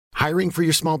Hiring for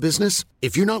your small business?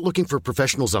 If you're not looking for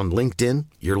professionals on LinkedIn,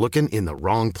 you're looking in the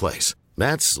wrong place.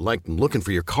 That's like looking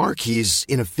for your car keys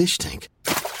in a fish tank.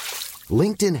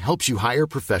 LinkedIn helps you hire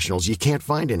professionals you can't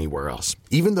find anywhere else,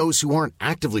 even those who aren't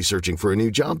actively searching for a new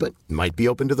job but might be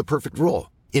open to the perfect role.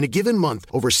 In a given month,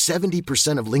 over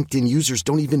 70% of LinkedIn users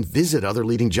don't even visit other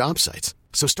leading job sites.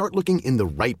 So start looking in the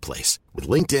right place. With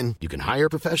LinkedIn, you can hire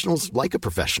professionals like a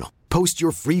professional. Post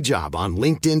your free job on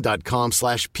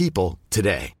linkedin.com/people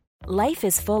today. Life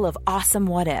is full of awesome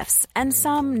what-ifs, and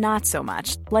some not so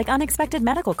much, like unexpected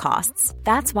medical costs.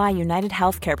 That's why United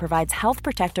Healthcare provides Health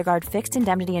Protector Guard fixed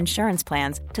indemnity insurance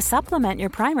plans to supplement your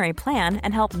primary plan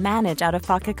and help manage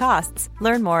out-of-pocket costs.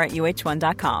 Learn more at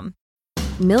uh1.com.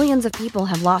 Millions of people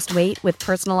have lost weight with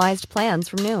personalized plans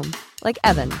from Noom. Like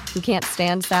Evan, who can't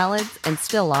stand salads and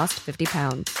still lost 50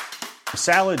 pounds.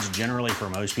 Salads generally for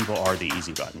most people are the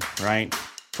easy button, right?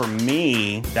 For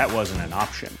me, that wasn't an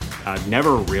option. I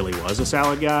never really was a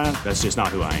salad guy. That's just not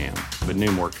who I am. But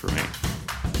Noom worked for me.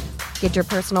 Get your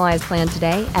personalized plan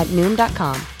today at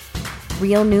Noom.com.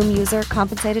 Real Noom user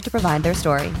compensated to provide their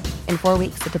story. In 4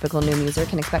 weeks, the typical Noom user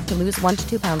can expect to lose 1 to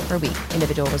 2 pounds per week.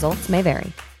 Individual results may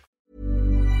vary.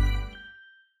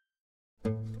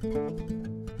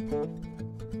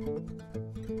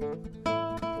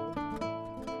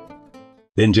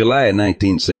 In July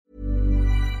 1960,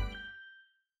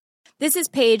 This is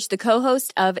Paige, the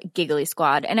co-host of Giggly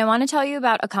Squad, and I want to tell you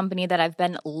about a company that I've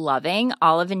been loving,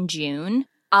 Olive & June.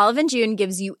 Olive & June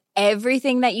gives you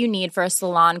everything that you need for a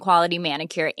salon-quality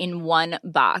manicure in one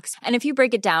box. And if you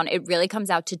break it down, it really comes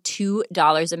out to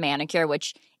 $2 a manicure,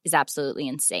 which is absolutely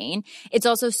insane. It's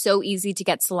also so easy to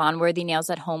get salon-worthy nails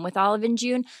at home with Olive &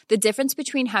 June. The difference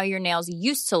between how your nails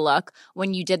used to look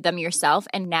when you did them yourself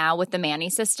and now with the Mani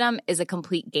system is a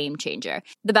complete game changer.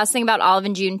 The best thing about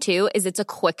Olive & June, too, is it's a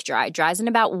quick dry. Dries in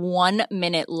about 1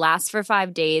 minute, lasts for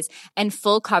 5 days, and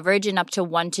full coverage in up to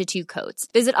 1 to 2 coats.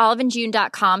 Visit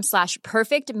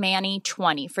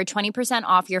oliveandjune.com/perfectmani20 for 20%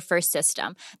 off your first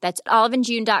system. That's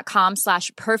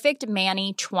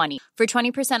oliveandjune.com/perfectmani20 for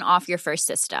 20% off your first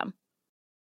system.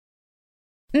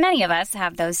 Many of us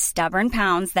have those stubborn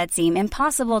pounds that seem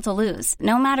impossible to lose,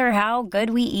 no matter how good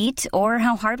we eat or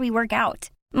how hard we work out.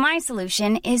 My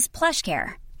solution is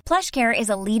PlushCare. PlushCare is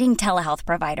a leading telehealth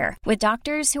provider with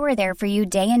doctors who are there for you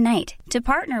day and night to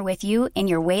partner with you in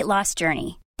your weight loss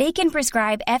journey. They can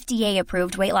prescribe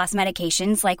FDA-approved weight loss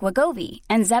medications like Wegovy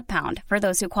and Zepbound for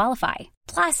those who qualify.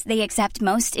 Plus, they accept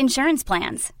most insurance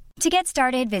plans. To get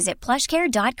started, visit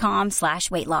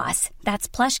plushcare.com/weightloss. That's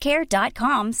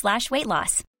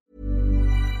plushcare.com/weightloss.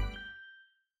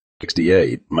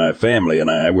 1968, my family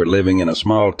and I were living in a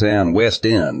small town west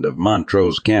end of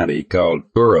Montrose County called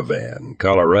Uravan,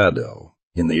 Colorado.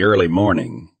 In the early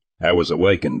morning, I was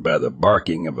awakened by the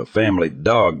barking of a family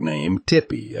dog named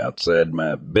Tippy outside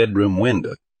my bedroom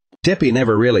window. Tippy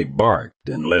never really barked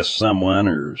unless someone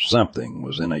or something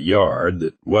was in a yard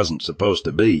that wasn't supposed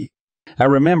to be. I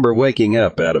remember waking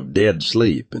up out of dead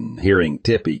sleep and hearing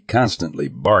Tippy constantly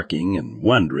barking and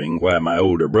wondering why my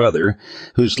older brother,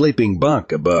 who's sleeping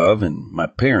bunk above and my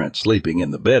parents sleeping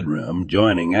in the bedroom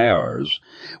joining ours,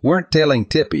 weren't telling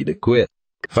Tippy to quit.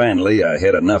 Finally, I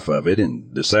had enough of it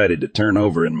and decided to turn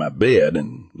over in my bed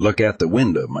and look out the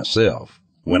window myself.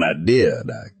 When I did,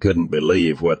 I couldn't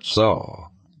believe what I saw.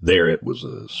 There it was,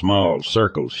 a small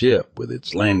circle ship with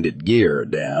its landed gear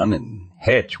down and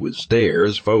hatch with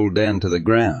stairs fold down to the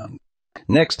ground.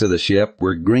 Next to the ship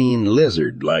were green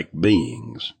lizard-like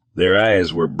beings. Their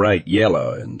eyes were bright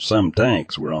yellow, and some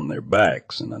tanks were on their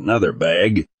backs in another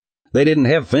bag. They didn't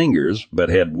have fingers, but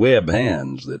had web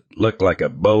hands that looked like a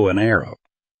bow and arrow.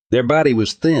 Their body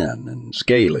was thin and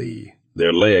scaly.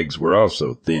 Their legs were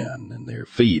also thin, and their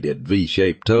feet had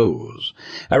V-shaped toes.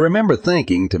 I remember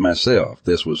thinking to myself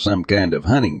this was some kind of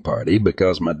hunting party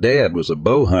because my dad was a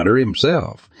bow hunter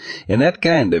himself, and that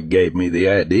kind of gave me the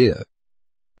idea.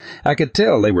 I could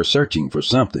tell they were searching for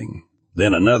something.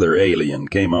 Then another alien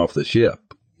came off the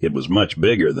ship. It was much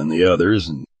bigger than the others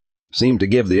and seemed to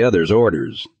give the others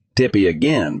orders. Tippy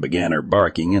again began her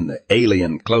barking, and the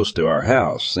alien close to our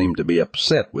house seemed to be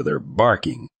upset with her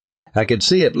barking. I could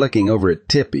see it looking over at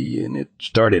Tippy, and it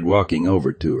started walking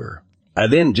over to her. I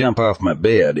then jumped off my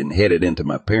bed and headed into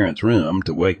my parents' room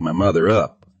to wake my mother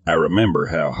up. I remember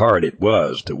how hard it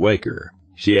was to wake her.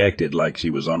 She acted like she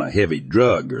was on a heavy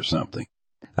drug or something.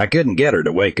 I couldn't get her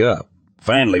to wake up.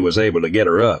 Finally was able to get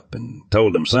her up and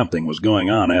told them something was going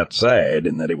on outside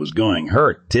and that it was going to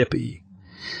hurt Tippy.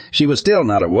 She was still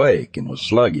not awake and was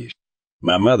sluggish.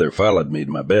 My mother followed me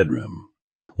to my bedroom.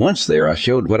 Once there, I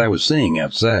showed what I was seeing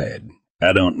outside.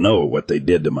 I don't know what they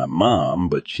did to my mom,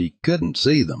 but she couldn't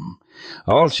see them.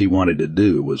 All she wanted to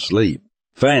do was sleep.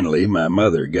 Finally, my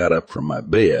mother got up from my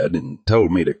bed and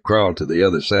told me to crawl to the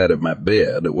other side of my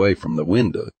bed, away from the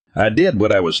window. I did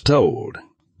what I was told.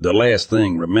 The last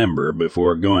thing remember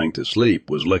before going to sleep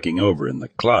was looking over in the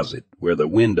closet where the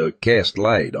window cast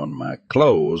light on my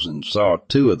clothes and saw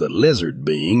two of the lizard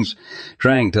beings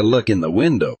trying to look in the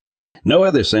window. No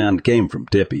other sound came from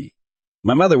Tippy.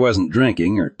 My mother wasn't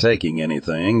drinking or taking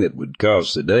anything that would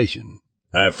cause sedation.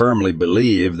 I firmly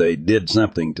believe they did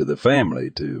something to the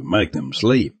family to make them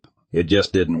sleep. It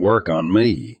just didn't work on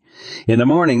me. In the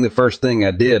morning, the first thing I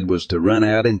did was to run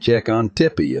out and check on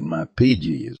Tippy in my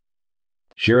PJs.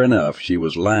 Sure enough, she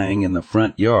was lying in the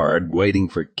front yard waiting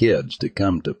for kids to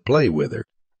come to play with her.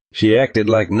 She acted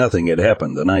like nothing had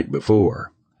happened the night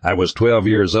before. I was 12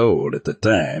 years old at the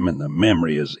time, and the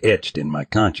memory is etched in my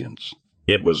conscience.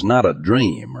 It was not a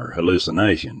dream or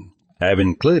hallucination. I've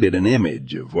included an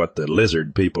image of what the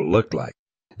lizard people looked like.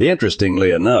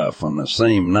 Interestingly enough, on the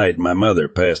same night my mother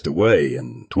passed away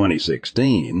in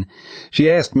 2016, she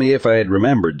asked me if I had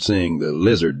remembered seeing the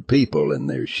lizard people in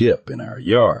their ship in our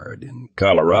yard in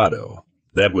Colorado.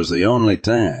 That was the only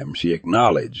time she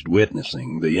acknowledged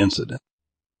witnessing the incident.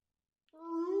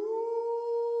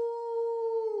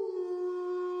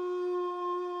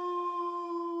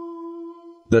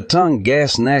 The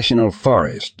Tongass National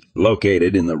Forest,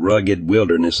 located in the rugged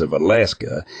wilderness of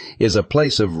Alaska, is a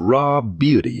place of raw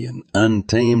beauty and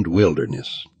untamed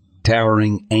wilderness.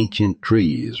 Towering ancient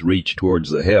trees reach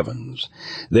towards the heavens,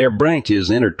 their branches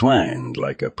intertwined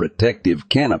like a protective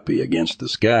canopy against the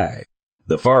sky.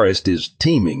 The forest is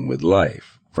teeming with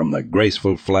life, from the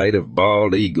graceful flight of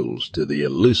bald eagles to the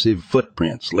elusive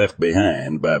footprints left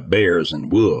behind by bears and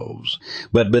wolves.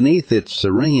 But beneath its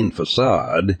serene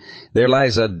facade, there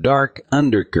lies a dark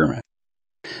undercurrent,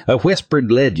 a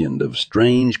whispered legend of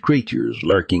strange creatures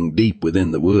lurking deep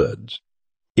within the woods.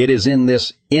 It is in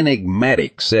this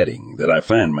enigmatic setting that I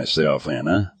find myself,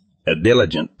 Anna, a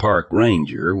diligent park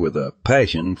ranger with a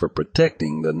passion for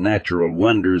protecting the natural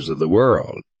wonders of the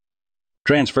world.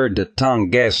 Transferred to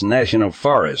Tongass National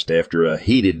Forest after a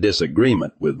heated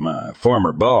disagreement with my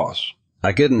former boss,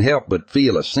 I couldn't help but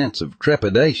feel a sense of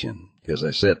trepidation as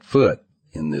I set foot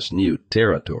in this new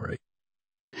territory.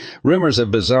 Rumors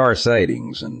of bizarre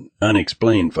sightings and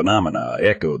unexplained phenomena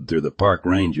echoed through the park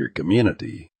ranger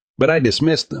community, but I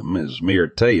dismissed them as mere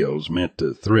tales meant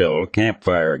to thrill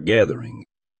campfire gatherings.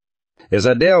 As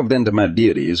I delved into my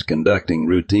duties, conducting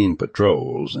routine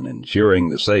patrols and ensuring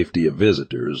the safety of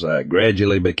visitors, I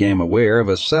gradually became aware of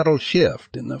a subtle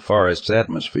shift in the forest's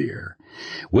atmosphere.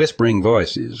 Whispering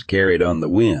voices carried on the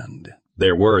wind,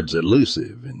 their words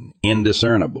elusive and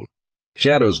indiscernible.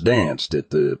 Shadows danced at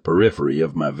the periphery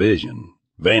of my vision,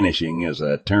 vanishing as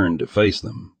I turned to face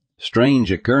them.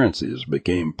 Strange occurrences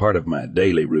became part of my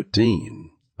daily routine.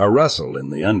 A rustle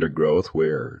in the undergrowth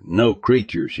where no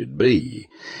creature should be,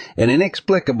 an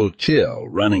inexplicable chill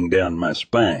running down my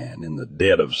spine in the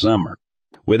dead of summer.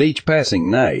 With each passing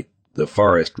night, the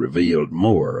forest revealed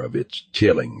more of its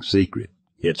chilling secret.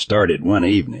 It started one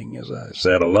evening as I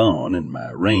sat alone in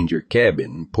my ranger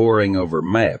cabin poring over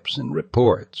maps and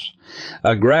reports.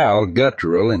 A growl,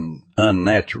 guttural and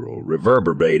unnatural,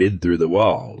 reverberated through the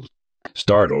walls.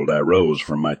 Startled, I rose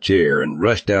from my chair and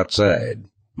rushed outside,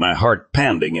 my heart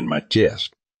pounding in my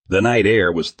chest. The night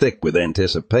air was thick with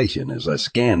anticipation as I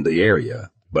scanned the area,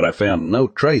 but I found no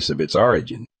trace of its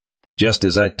origin. Just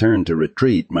as I turned to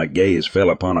retreat, my gaze fell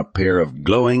upon a pair of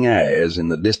glowing eyes in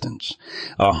the distance,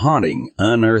 a haunting,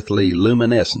 unearthly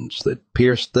luminescence that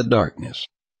pierced the darkness.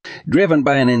 Driven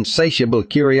by an insatiable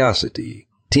curiosity,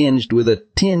 tinged with a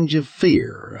tinge of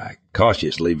fear, I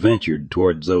cautiously ventured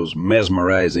towards those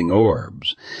mesmerizing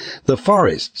orbs. The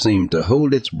forest seemed to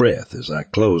hold its breath as I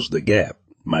closed the gap,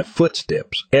 my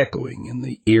footsteps echoing in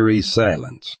the eerie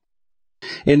silence.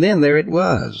 And then there it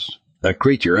was, a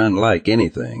creature unlike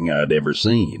anything I'd ever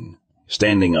seen,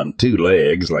 standing on two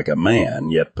legs like a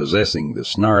man, yet possessing the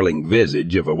snarling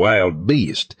visage of a wild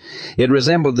beast. It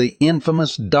resembled the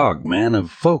infamous Dogman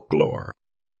of folklore.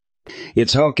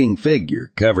 Its hulking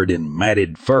figure, covered in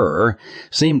matted fur,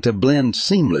 seemed to blend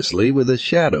seamlessly with the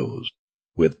shadows.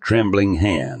 With trembling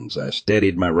hands, I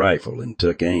steadied my rifle and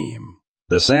took aim.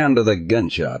 The sound of the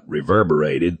gunshot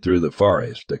reverberated through the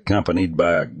forest, accompanied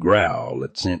by a growl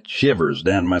that sent shivers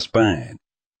down my spine.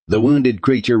 The wounded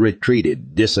creature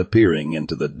retreated, disappearing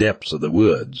into the depths of the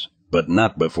woods, but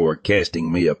not before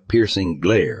casting me a piercing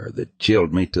glare that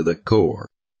chilled me to the core.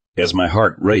 As my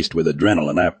heart raced with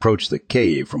adrenaline, I approached the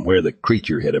cave from where the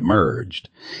creature had emerged.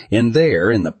 And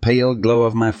there, in the pale glow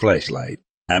of my flashlight,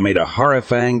 I made a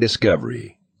horrifying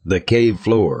discovery. The cave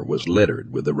floor was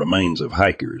littered with the remains of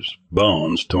hikers,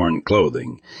 bones, torn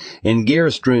clothing, and gear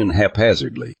strewn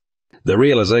haphazardly. The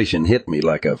realization hit me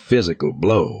like a physical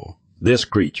blow. This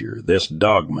creature, this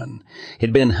dogman,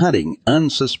 had been hunting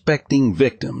unsuspecting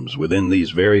victims within these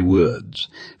very woods,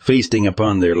 feasting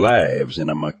upon their lives in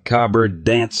a macabre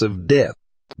dance of death.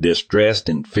 Distressed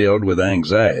and filled with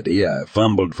anxiety, I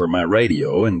fumbled for my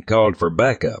radio and called for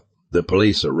backup. The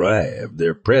police arrived,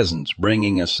 their presence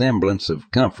bringing a semblance of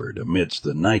comfort amidst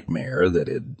the nightmare that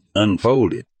had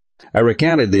unfolded. I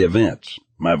recounted the events,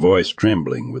 my voice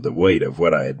trembling with the weight of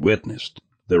what I had witnessed.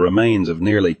 The remains of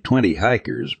nearly 20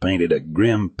 hikers painted a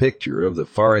grim picture of the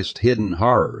forest's hidden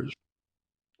horrors.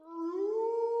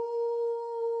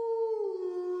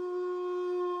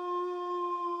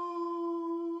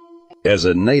 As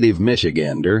a native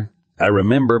Michigander, I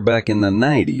remember back in the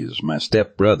 90s my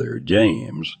stepbrother,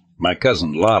 James, my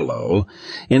cousin Lalo,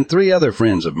 and 3 other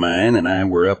friends of mine and I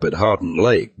were up at Houghton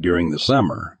Lake during the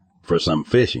summer for some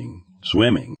fishing,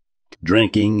 swimming,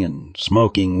 drinking, and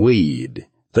smoking weed.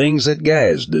 Things that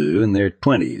guys do in their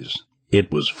 20s.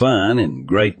 It was fun and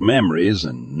great memories,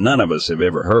 and none of us have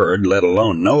ever heard, let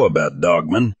alone know about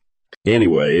dogmen.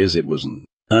 Anyways, it was an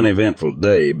uneventful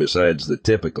day besides the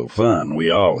typical fun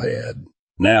we all had.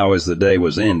 Now, as the day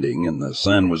was ending and the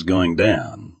sun was going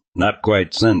down, not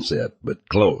quite sunset, but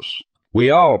close, we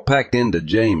all packed into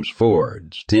James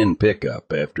Ford's tin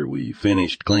pickup after we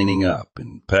finished cleaning up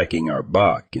and packing our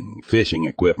bach and fishing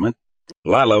equipment.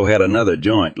 Lalo had another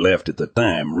joint left at the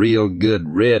time, real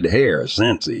good red hair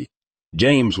Sensi.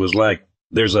 James was like,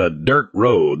 "There's a dirt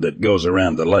road that goes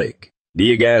around the lake. Do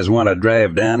you guys want to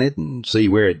drive down it and see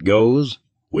where it goes?"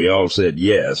 We all said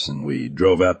yes, and we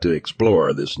drove out to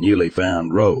explore this newly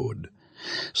found road.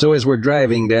 So as we're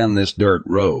driving down this dirt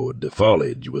road, the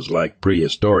foliage was like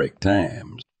prehistoric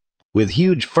times, with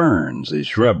huge ferns as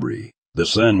shrubbery. The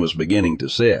sun was beginning to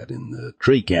set, and the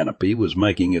tree canopy was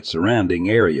making its surrounding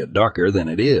area darker than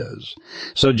it is.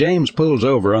 So James pulls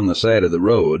over on the side of the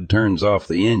road, turns off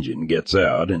the engine, gets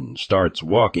out, and starts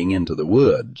walking into the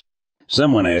woods.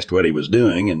 Someone asked what he was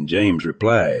doing, and James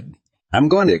replied, "I'm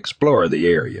going to explore the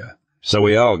area." So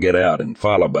we all get out and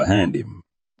follow behind him.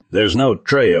 There's no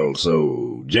trail,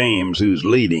 so James, who's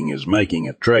leading, is making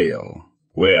a trail.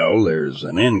 Well, there's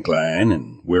an incline,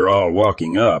 and we're all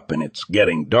walking up, and it's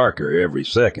getting darker every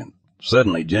second.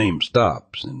 Suddenly James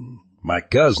stops, and my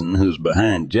cousin, who's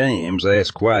behind James,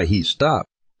 asks why he stopped.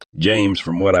 James,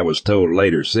 from what I was told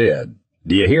later, said,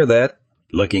 "Do you hear that?"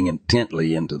 looking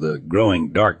intently into the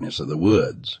growing darkness of the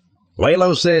woods.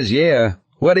 Lalo says, "Yeah.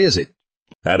 What is it?"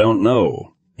 "I don't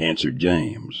know," answered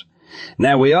James.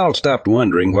 Now we all stopped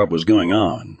wondering what was going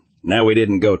on. Now we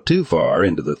didn't go too far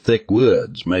into the thick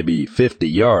woods, maybe 50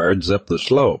 yards up the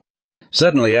slope.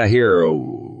 Suddenly I hear,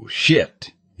 "Oh,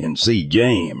 shit," and see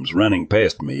James running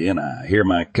past me, and I hear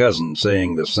my cousin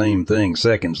saying the same thing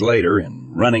seconds later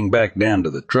and running back down to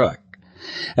the truck.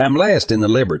 I'm last in the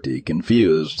Liberty,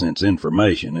 confused since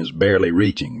information is barely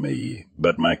reaching me,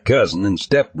 but my cousin and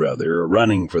stepbrother are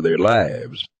running for their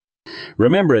lives.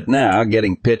 Remember it now,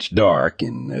 getting pitch dark,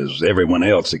 and as everyone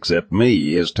else except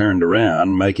me has turned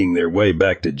around, making their way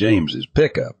back to James's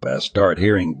pickup, I start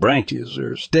hearing branches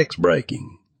or sticks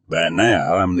breaking. By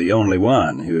now, I'm the only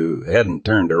one who hadn't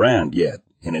turned around yet,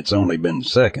 and it's only been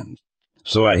seconds.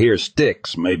 So I hear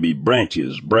sticks, maybe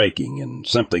branches, breaking, and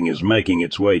something is making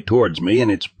its way towards me,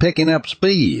 and it's picking up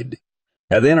speed.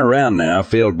 I then around now,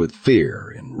 filled with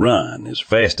fear, and run as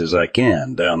fast as I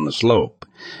can down the slope.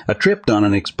 I tripped on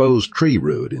an exposed tree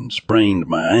root and sprained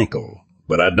my ankle,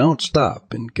 but I don't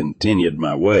stop and continued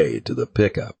my way to the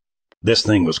pickup. This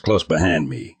thing was close behind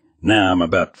me. Now I'm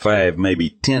about 5,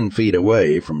 maybe 10 feet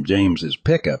away from James's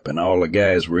pickup, and all the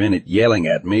guys were in it yelling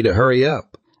at me to hurry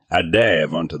up. I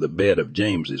dive onto the bed of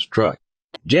James's truck.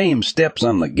 James steps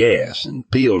on the gas and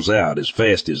peels out as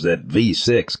fast as that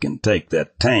V6 can take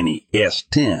that tiny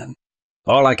S10.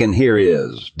 All I can hear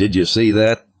is, "Did you see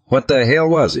that? What the hell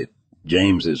was it?"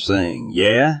 James is saying,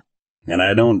 "Yeah?" And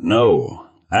I don't know.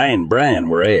 I and Brian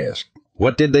were asked,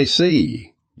 "What did they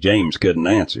see?" James couldn't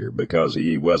answer because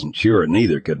he wasn't sure,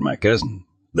 neither could my cousin.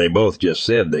 They both just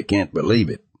said they can't believe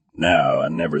it. Now, I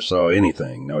never saw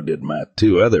anything, nor did my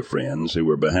 2 other friends who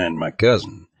were behind my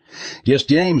cousin. Just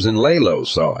James and Lalo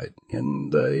saw it,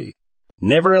 and they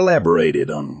never elaborated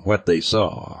on what they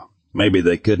saw. Maybe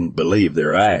they couldn't believe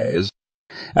their eyes.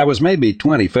 I was maybe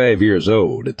 25 years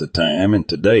old at the time, and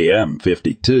today I'm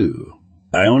 52.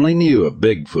 I only knew of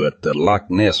Bigfoot, the Loch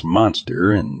Ness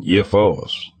Monster, and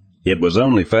UFOs. It was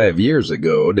only 5 years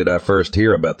ago did I first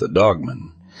hear about the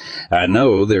dogman. I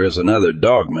know there is another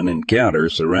dogman encounter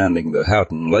surrounding the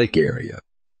Houghton Lake area.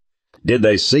 Did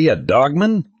they see a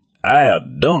dogman? I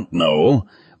don't know,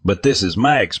 but this is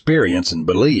my experience and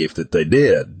belief that they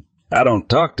did. I don't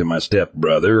talk to my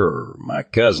stepbrother or my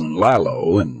cousin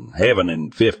Lilo, and haven't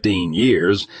in 15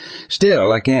 years.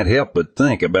 Still, I can't help but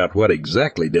think about what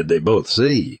exactly did they both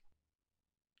see.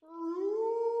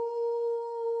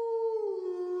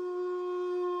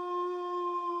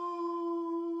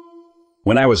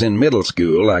 When I was in middle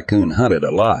school, I coon hunted a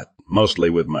lot, mostly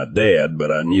with my dad,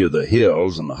 but I knew the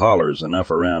hills and the hollers enough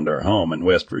around our home in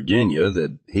West Virginia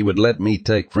that he would let me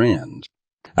take friends.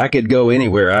 I could go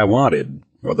anywhere I wanted,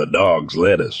 or the dogs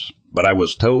let us, but I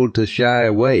was told to shy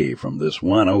away from this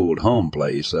one old home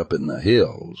place up in the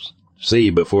hills.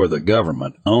 See, before the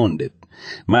government owned it,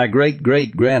 my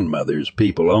great-great-grandmother's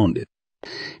people owned it.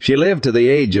 She lived to the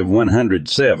age of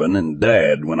 107 and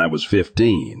died when I was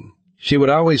 15. She would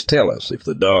always tell us if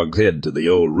the dogs head to the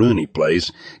old Rooney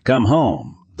place, come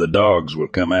home. The dogs will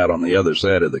come out on the other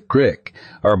side of the creek,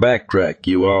 or backtrack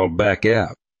you all back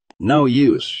out. No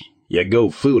use. You go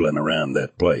fooling around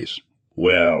that place.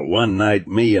 Well, one night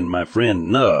me and my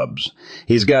friend Nubs,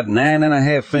 he's got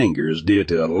 9.5 fingers due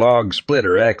to a log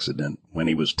splitter accident when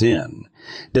he was 10,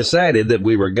 decided that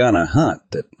we were gonna hunt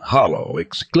that hollow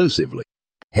exclusively.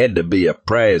 Had to be a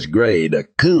prize grade, a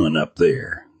coon up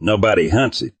there. Nobody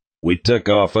hunts it. We took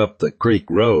off up the creek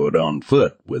road on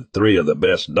foot with 3 of the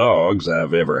best dogs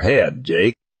I've ever had,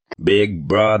 Jake. Big,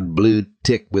 broad blue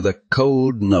tick with a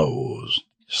cold nose.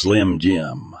 Slim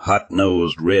Jim,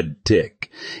 hot-nosed red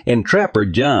tick. And Trapper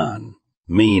John,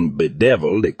 mean,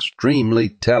 bedeviled, extremely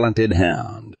talented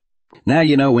hound. Now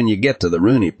you know when you get to the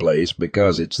Rooney place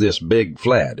because it's this big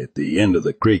flat at the end of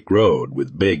the creek road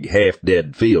with big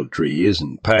half-dead field trees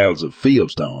and piles of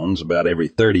field stones about every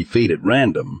 30 feet at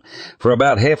random for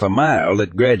about half a mile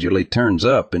that gradually turns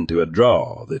up into a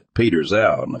draw that peters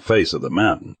out on the face of the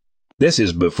mountain. This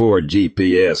is before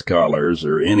GPS collars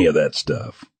or any of that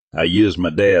stuff. I used my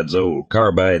dad's old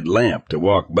carbide lamp to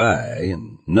walk by,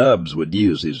 and Nubs would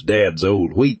use his dad's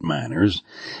old wheat miners,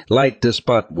 light to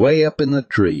spot way up in the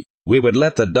tree. We would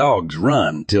let the dogs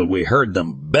run till we heard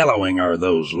them bellowing or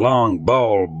those long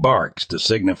ball barks to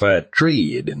signify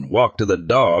treed, and walk to the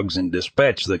dogs and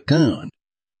dispatch the coon.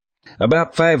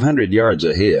 About 500 yards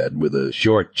ahead, with a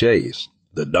short chase,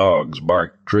 the dogs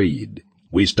barked treed.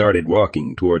 We started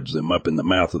walking towards them up in the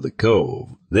mouth of the cove.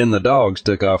 Then the dogs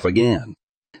took off again.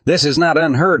 This is not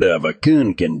unheard of. A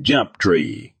coon can jump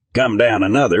tree, come down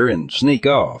another, and sneak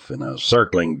off, and a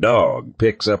circling dog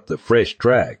picks up the fresh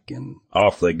track, and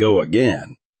off they go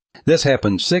again. This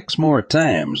happened 6 more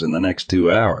times in the next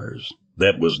 2 hours.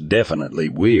 That was definitely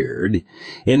weird.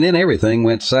 And then everything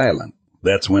went silent.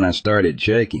 That's when I started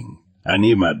shaking. I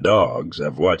knew my dogs.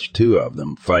 I've watched 2 of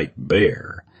them fight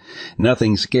bear.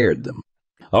 Nothing scared them.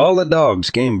 All the dogs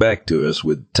came back to us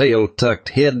with tail tucked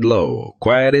head low,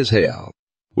 quiet as hell.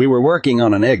 We were working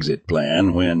on an exit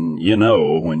plan when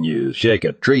you shake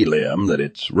a tree limb that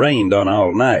it's rained on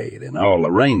all night and all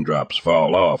the raindrops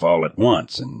fall off all at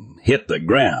once and hit the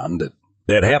ground.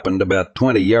 That happened about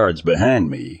 20 yards behind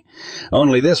me,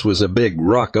 only this was a big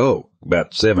rock oak,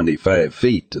 about 75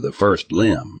 feet to the first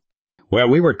limb. Well,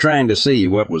 we were trying to see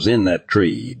what was in that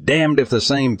tree. Damned if the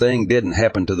same thing didn't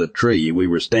happen to the tree we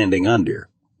were standing under.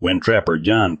 When Trapper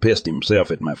John pissed himself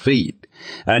at my feet,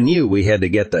 I knew we had to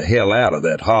get the hell out of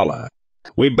that hollow.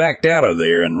 We backed out of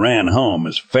there and ran home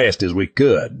as fast as we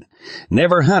could.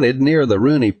 Never hunted near the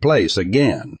Rooney place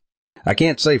again. I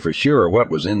can't say for sure what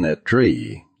was in that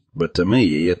tree, but to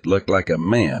me it looked like a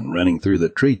man running through the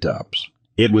treetops.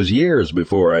 It was years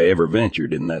before I ever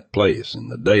ventured in that place in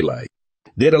the daylight.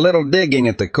 Did a little digging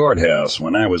at the courthouse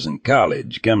when I was in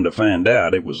college. Come to find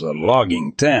out it was a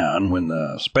logging town when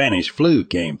the Spanish flu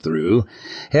came through.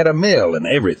 Had a mill and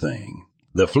everything.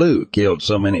 The flu killed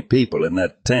so many people in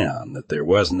that town that there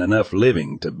wasn't enough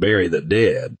living to bury the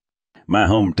dead. My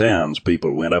hometown's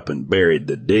people went up and buried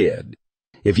the dead.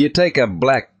 If you take a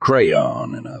black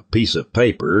crayon and a piece of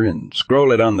paper and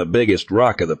scroll it on the biggest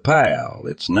rock of the pile,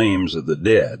 it's names of the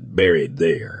dead buried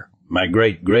there. My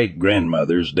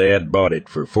great-great-grandmother's dad bought it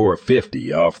for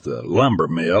 $4.50 off the lumber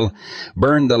mill,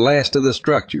 burned the last of the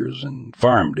structures, and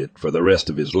farmed it for the rest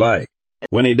of his life.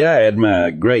 When he died,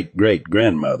 my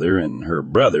great-great-grandmother and her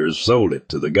brothers sold it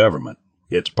to the government.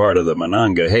 It's part of the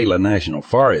Monongahela National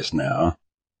Forest now.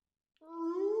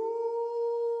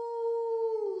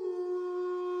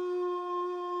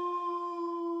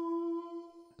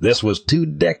 This was 2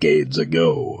 decades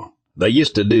ago. They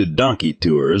used to do donkey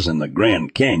tours in the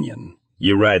Grand Canyon.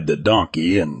 You ride the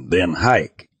donkey and then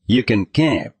hike. You can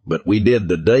camp, but we did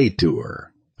the day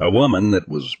tour. A woman that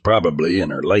was probably in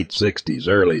her late 60s,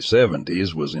 early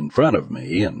 70s was in front of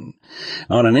me and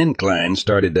on an incline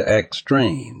started to act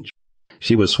strange.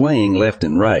 She was swaying left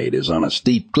and right as on a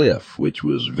steep cliff, which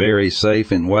was very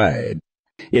safe and wide.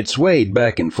 It swayed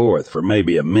back and forth for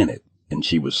maybe a minute, and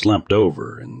she was slumped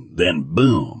over, and then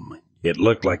boom! It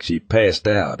looked like she passed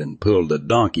out and pulled a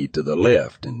donkey to the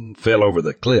left and fell over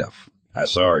the cliff. I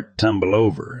saw her tumble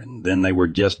over, and then they were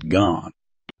just gone.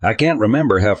 I can't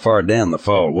remember how far down the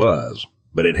fall was,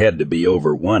 but it had to be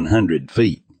over 100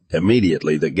 feet.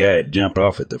 Immediately the guide jumped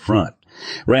off at the front,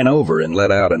 ran over and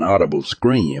let out an audible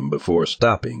scream before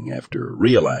stopping after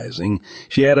realizing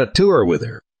she had a tour with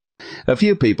her. A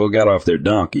few people got off their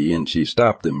donkey and she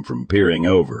stopped them from peering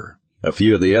over. A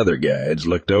few of the other guides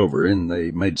looked over and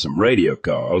they made some radio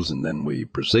calls and then we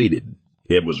proceeded.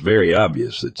 It was very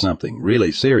obvious that something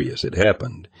really serious had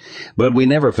happened, but we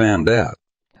never found out.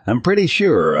 I'm pretty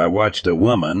sure I watched a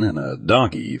woman and a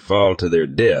donkey fall to their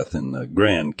death in the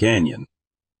Grand Canyon.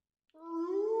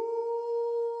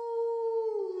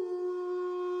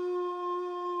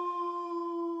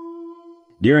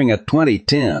 During a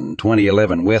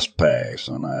 2010-2011 West Pass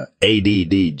on a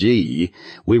ADDG,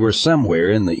 we were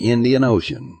somewhere in the Indian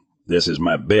Ocean. This is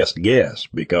my best guess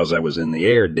because I was in the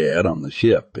air dead on the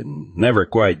ship and never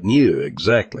quite knew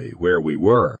exactly where we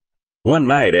were. One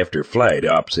night after flight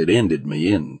ops had ended,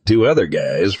 me and two other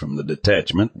guys from the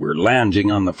detachment were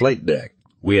lounging on the flight deck.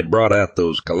 We had brought out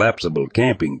those collapsible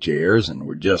camping chairs and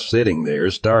were just sitting there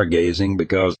stargazing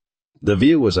because the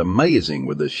view was amazing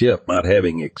with the ship not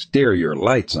having exterior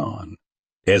lights on.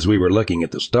 As we were looking at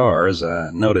the stars,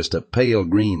 I noticed a pale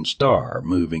green star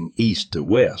moving east to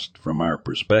west from our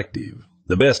perspective.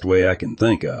 The best way I can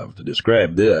think of to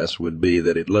describe this would be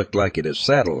that it looked like it a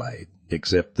satellite,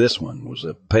 except this one was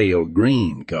a pale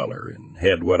green color and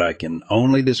had what I can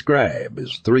only describe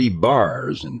as 3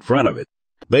 bars in front of it.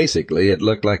 Basically, it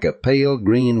looked like a pale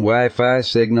green Wi-Fi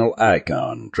signal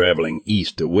icon traveling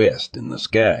east to west in the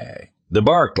sky. The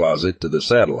bar closet to the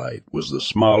satellite was the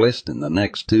smallest and the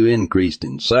next 2 increased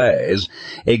in size,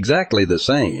 exactly the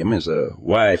same as a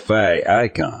Wi-Fi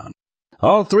icon.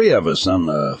 All 3 of us on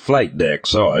the flight deck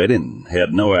saw it and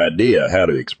had no idea how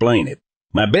to explain it.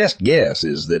 My best guess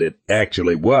is that it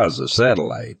actually was a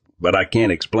satellite, but I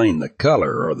can't explain the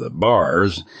color or the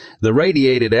bars that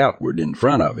radiated outward in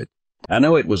front of it. I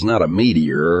know it was not a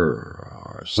meteor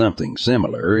or something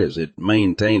similar, as it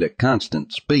maintained a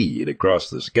constant speed across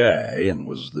the sky and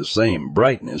was the same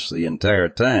brightness the entire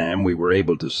time we were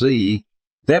able to see.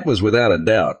 That was without a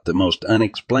doubt the most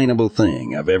unexplainable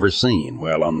thing I've ever seen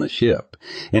while on the ship,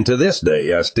 and to this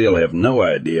day I still have no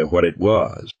idea what it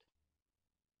was.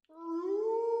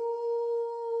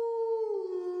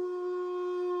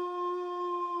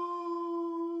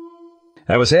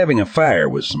 I was having a fire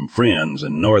with some friends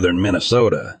in northern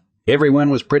Minnesota. Everyone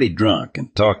was pretty drunk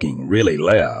and talking really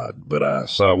loud, but I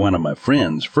saw one of my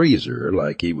friends freezer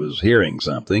like he was hearing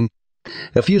something.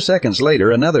 A few seconds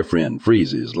later, another friend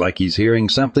freezes like he's hearing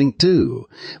something too,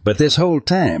 but this whole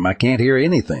time I can't hear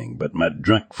anything but my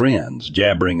drunk friends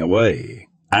jabbering away.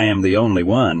 I am the only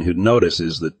one who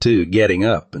notices the 2 getting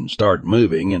up and start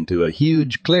moving into a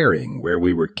huge clearing where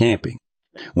we were camping.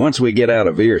 Once we get out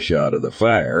of earshot of the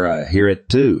fire, I hear it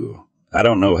too. I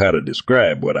don't know how to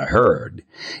describe what I heard.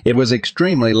 It was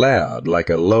extremely loud, like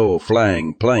a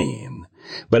low-flying plane,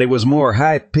 but it was more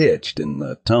high-pitched and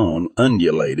the tone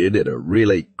undulated at a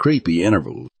really creepy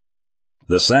interval.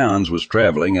 The sounds was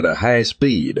traveling at a high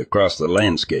speed across the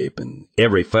landscape, and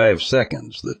every 5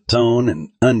 seconds the tone and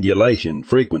undulation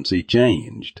frequency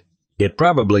changed. It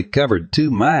probably covered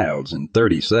 2 miles in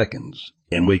 30 seconds,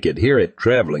 and we could hear it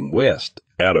traveling west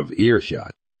out of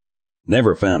earshot.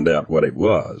 Never found out what it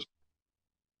was.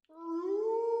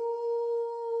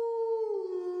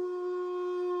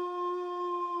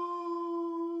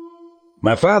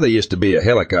 My father used to be a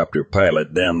helicopter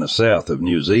pilot down the south of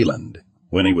New Zealand.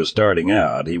 When he was starting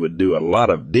out, he would do a lot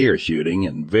of deer shooting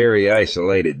in very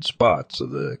isolated spots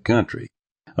of the country.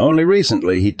 Only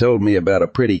recently he told me about a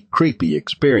pretty creepy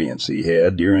experience he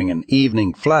had during an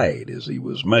evening flight as he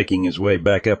was making his way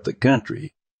back up the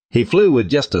country. He flew with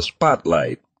just a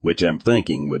spotlight, which I'm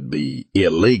thinking would be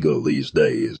illegal these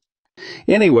days.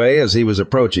 Anyway, as he was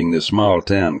approaching this small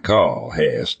town called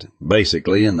Hast,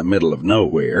 basically in the middle of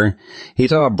nowhere, he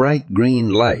saw a bright green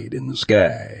light in the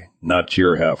sky. Not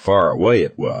sure how far away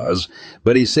it was,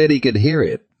 but he said he could hear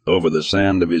it over the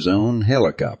sound of his own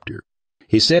helicopter.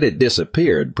 He said it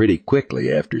disappeared pretty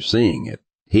quickly after seeing it.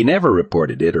 He never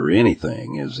reported it or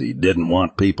anything, as he didn't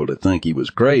want people to think he was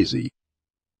crazy.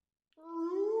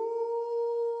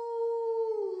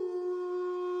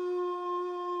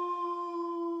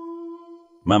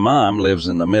 My mom lives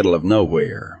in the middle of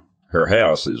nowhere. Her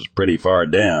house is pretty far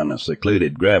down a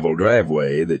secluded gravel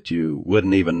driveway that you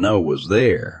wouldn't even know was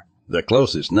there. The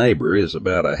closest neighbor is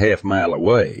about a half-mile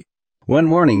away. One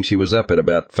morning she was up at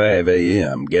about 5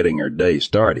 a.m. getting her day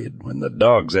started when the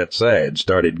dogs outside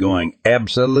started going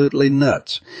absolutely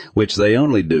nuts, which they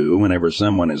only do whenever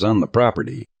someone is on the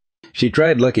property. She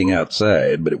tried looking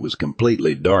outside, but it was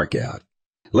completely dark out.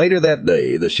 Later that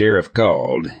day, the sheriff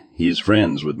called. He's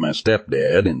friends with my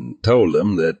stepdad and told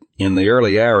them that in the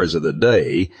early hours of the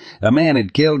day, a man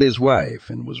had killed his wife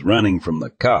and was running from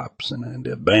the cops and had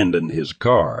abandoned his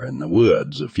car in the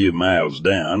woods a few miles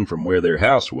down from where their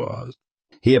house was.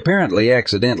 He apparently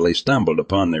accidentally stumbled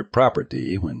upon their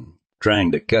property when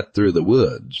trying to cut through the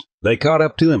woods. They caught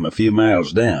up to him a few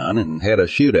miles down and had a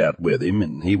shootout with him,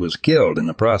 and he was killed in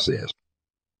the process.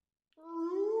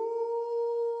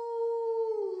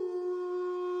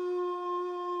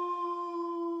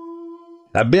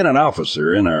 I've been an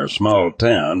officer in our small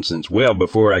town since well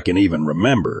before I can even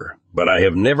remember, but I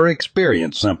have never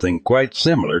experienced something quite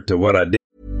similar to what I did.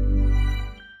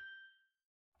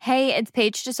 Hey, it's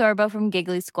Paige DeSorbo from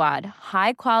Giggly Squad.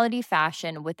 High quality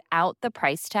fashion without the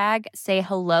price tag. Say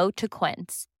hello to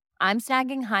Quince. I'm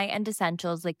snagging high-end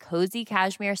essentials like cozy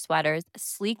cashmere sweaters,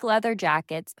 sleek leather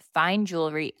jackets, fine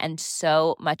jewelry, and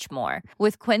so much more.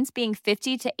 With Quince being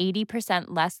 50 to 80%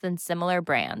 less than similar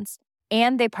brands.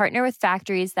 And they partner with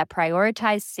factories that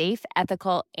prioritize safe,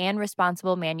 ethical, and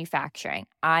responsible manufacturing.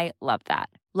 I love that.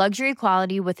 Luxury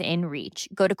quality within reach.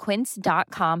 Go to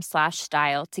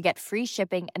quince.com/style to get free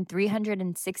shipping and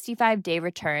 365-day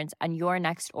returns on your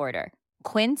next order.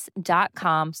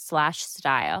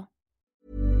 Quince.com/style.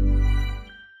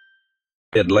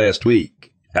 Last week.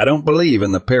 I don't believe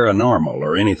in the paranormal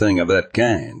or anything of that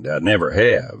kind. I never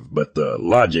have, but the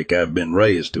logic I've been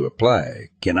raised to apply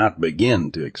cannot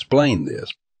begin to explain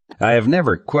this. I have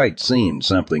never quite seen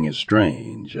something as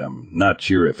strange. I'm not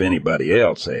sure if anybody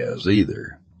else has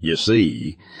either. You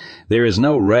see, there is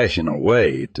no rational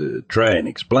way to try and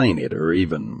explain it or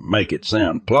even make it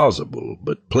sound plausible,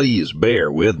 but please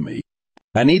bear with me.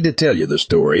 I need to tell you the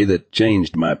story that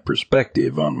changed my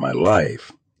perspective on my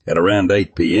life. At around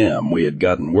 8 p.m., we had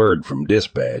gotten word from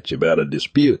dispatch about a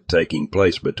dispute taking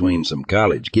place between some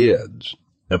college kids.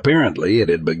 Apparently, it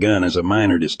had begun as a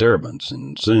minor disturbance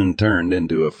and soon turned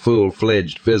into a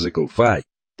full-fledged physical fight.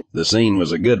 The scene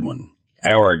was a good one.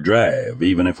 Hour drive,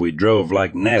 even if we drove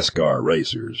like NASCAR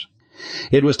racers.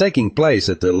 It was taking place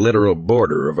at the literal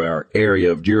border of our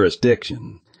area of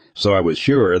jurisdiction, so I was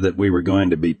sure that we were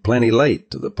going to be plenty late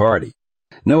to the party.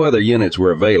 No other units were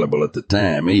available at the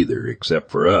time either, except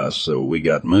for us, so we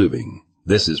got moving.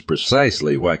 This is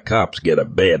precisely why cops get a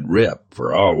bad rep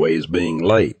for always being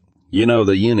late. You know,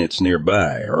 the units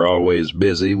nearby are always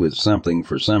busy with something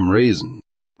for some reason.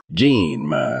 Gene,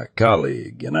 my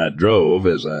colleague, and I drove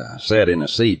as I sat in a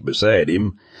seat beside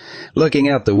him, looking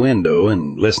out the window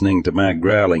and listening to my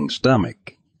growling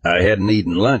stomach. I hadn't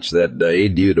eaten lunch that day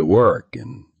due to work,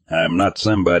 and I'm not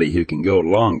somebody who can go a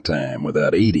long time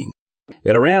without eating.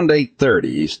 At around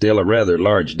 8:30, still a rather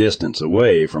large distance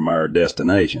away from our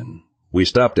destination, we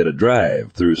stopped at a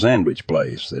drive-through sandwich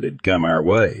place that had come our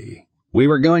way. We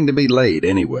were going to be late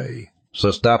anyway,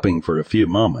 so stopping for a few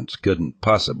moments couldn't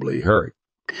possibly hurt.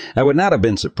 I would not have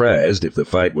been surprised if the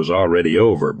fight was already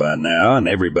over by now and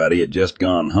everybody had just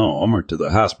gone home or to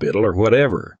the hospital or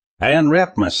whatever. I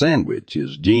unwrapped my sandwich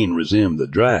as Gene resumed the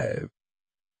drive.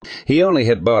 He only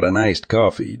had bought an iced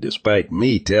coffee, despite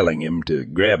me telling him to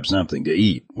grab something to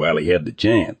eat while he had the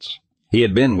chance. He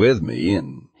had been with me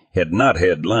and had not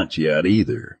had lunch yet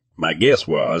either. My guess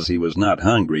was he was not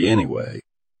hungry anyway.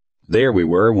 There we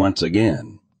were once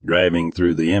again, driving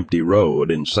through the empty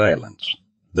road in silence.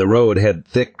 The road had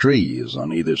thick trees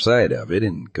on either side of it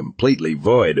and completely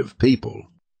void of people.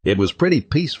 It was pretty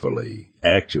peacefully,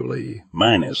 actually,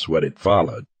 minus what it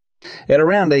followed. At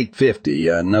around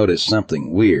 8:50, I noticed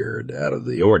something weird, out of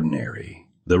the ordinary.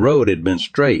 The road had been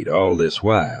straight all this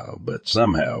while, but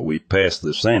somehow we passed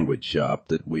the sandwich shop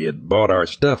that we had bought our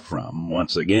stuff from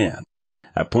once again.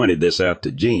 I pointed this out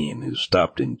to Gene, who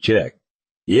stopped and checked.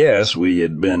 Yes, we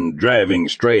had been driving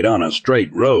straight on a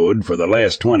straight road for the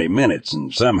last 20 minutes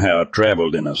and somehow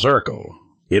traveled in a circle.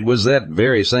 It was that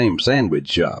very same sandwich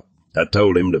shop. I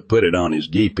told him to put it on his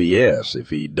GPS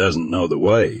if he doesn't know the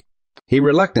way. He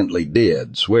reluctantly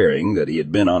did, swearing that he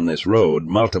had been on this road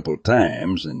multiple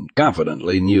times and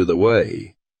confidently knew the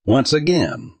way. Once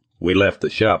again, we left the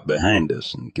shop behind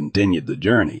us and continued the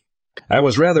journey. I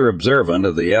was rather observant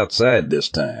of the outside this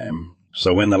time,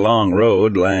 so when the long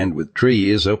road lined with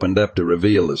trees opened up to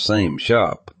reveal the same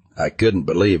shop, I couldn't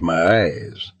believe my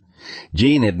eyes.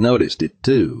 Gene had noticed it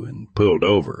too and pulled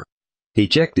over. He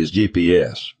checked his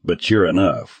GPS, but sure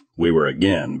enough, we were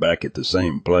again back at the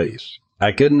same place.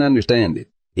 I couldn't understand it.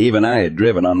 Even I had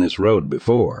driven on this road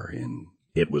before, and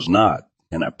it was not,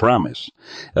 and I promise,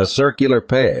 a circular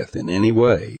path in any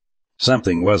way.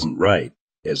 Something wasn't right.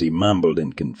 As he mumbled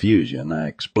in confusion, I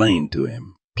explained to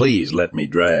him, "Please let me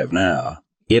drive now."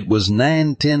 It was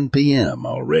 9:10 p.m.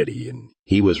 already, and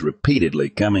he was repeatedly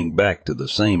coming back to the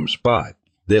same spot.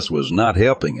 This was not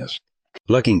helping us.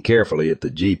 Looking carefully at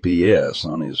the GPS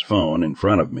on his phone in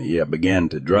front of me, I began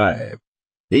to drive.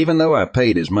 Even though I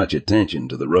paid as much attention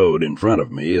to the road in front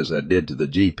of me as I did to the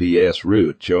GPS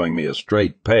route showing me a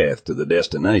straight path to the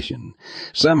destination,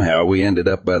 somehow we ended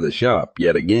up by the shop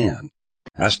yet again.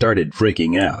 I started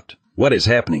freaking out. What is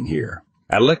happening here?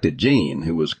 I looked at Gene,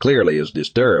 who was clearly as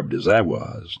disturbed as I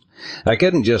was. I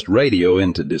couldn't just radio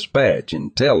into dispatch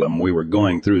and tell them we were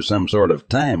going through some sort of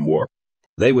time warp.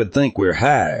 They would think we're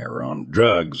high or on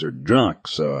drugs or drunk,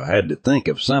 so I had to think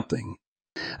of something.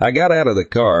 I got out of the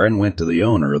car and went to the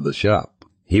owner of the shop.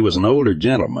 He was an older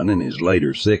gentleman in his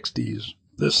later 60s,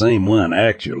 the same one,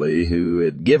 actually, who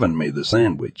had given me the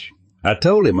sandwich. I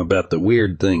told him about the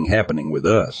weird thing happening with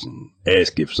us and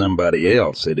asked if somebody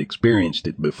else had experienced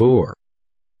it before.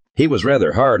 He was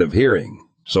rather hard of hearing,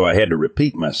 so I had to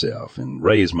repeat myself and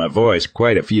raise my voice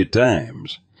quite a few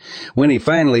times. When he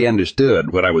finally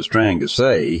understood what I was trying to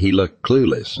say, he looked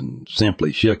clueless and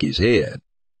simply shook his head.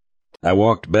 I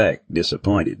walked back,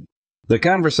 disappointed. The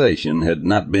conversation had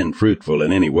not been fruitful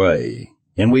in any way,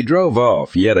 and we drove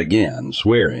off yet again,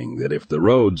 swearing that if the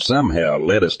road somehow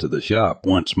led us to the shop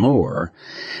once more,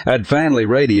 I'd finally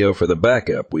radio for the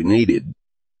backup we needed.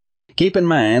 Keep in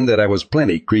mind that I was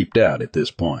plenty creeped out at this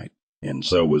point, and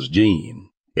so was Gene.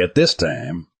 At this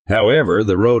time, however,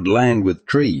 the road lined with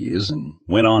trees and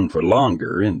went on for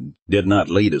longer and did not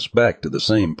lead us back to the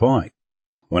same point.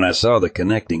 When I saw the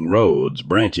connecting roads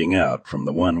branching out from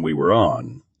the one we were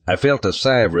on, I felt a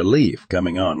sigh of relief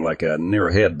coming on like I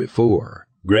never had before.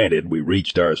 Granted, we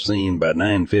reached our scene by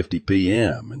 9:50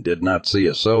 p.m. and did not see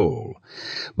a soul,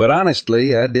 but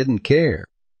honestly, I didn't care.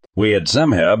 We had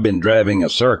somehow been driving a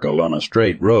circle on a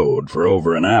straight road for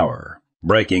over an hour,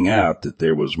 breaking out that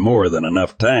there was more than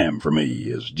enough time for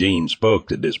me. As Gene spoke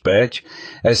to dispatch,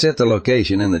 I set the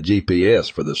location in the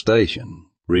GPS for the station,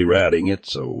 rerouting it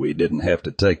so we didn't have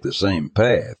to take the same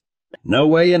path. No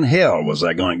way in hell was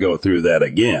I going to go through that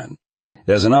again.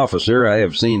 As an officer, I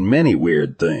have seen many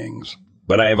weird things,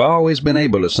 but I have always been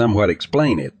able to somewhat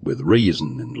explain it with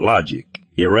reason and logic,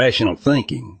 irrational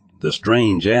thinking, the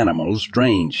strange animals,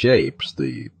 strange shapes,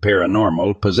 the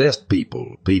paranormal, possessed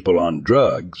people, people on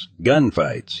drugs,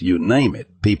 gunfights, you name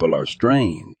it, people are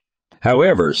strange.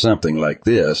 However, something like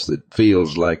this that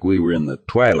feels like we were in the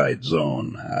Twilight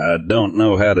Zone, I don't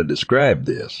know how to describe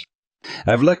this.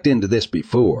 I've looked into this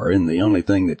before, and the only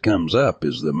thing that comes up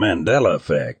is the Mandela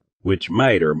effect, which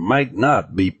might or might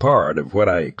not be part of what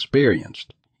I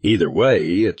experienced. Either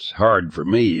way, it's hard for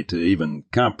me to even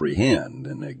comprehend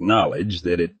and acknowledge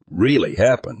that it really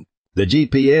happened. The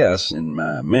GPS and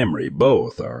my memory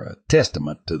both are a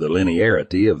testament to the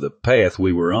linearity of the path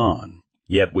we were on,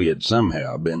 yet we had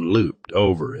somehow been looped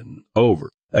over and over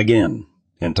again.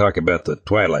 And talk about the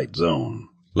Twilight Zone.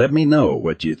 Let me know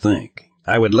what you think.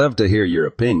 I would love to hear your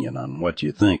opinion on what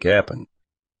you think happened.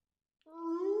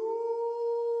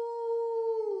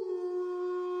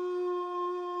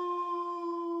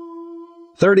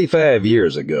 "35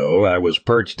 years ago, I was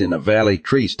perched in a valley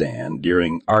tree stand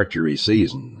during archery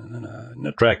season in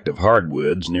an tract of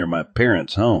hardwoods near my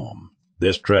parents' home.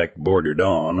 This tract bordered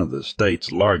on the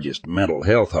state's largest mental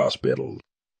health hospital.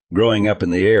 Growing up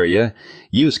in the area,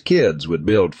 youth kids would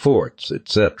build forts,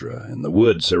 etc., in the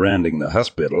woods surrounding the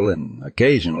hospital and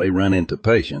occasionally run into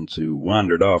patients who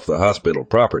wandered off the hospital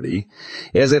property,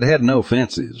 as it had no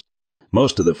fences.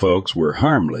 Most of the folks were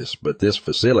harmless, but this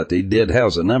facility did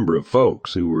house a number of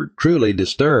folks who were truly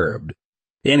disturbed.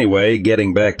 Anyway,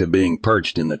 getting back to being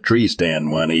perched in the tree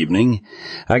stand one evening,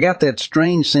 I got that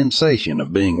strange sensation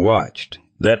of being watched.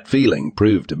 That feeling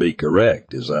proved to be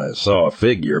correct as I saw a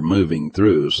figure moving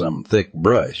through some thick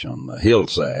brush on the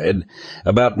hillside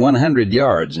about 100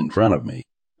 yards in front of me.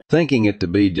 Thinking it to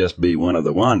be one of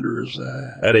the wanderers,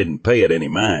 I didn't pay it any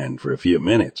mind for a few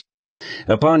minutes.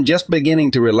 Upon just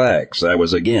beginning to relax, I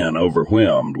was again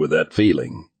overwhelmed with that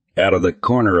feeling. Out of the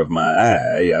corner of my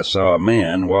eye, I saw a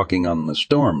man walking on the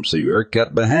storm sewer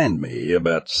cut behind me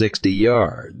about 60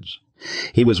 yards.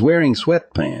 He was wearing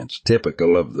sweatpants,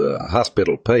 typical of the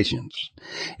hospital patients,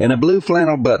 and a blue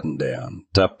flannel button-down,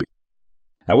 tuppy.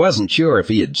 I wasn't sure if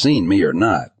he had seen me or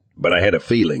not, but I had a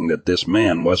feeling that this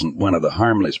man wasn't one of the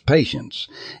harmless patients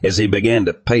as he began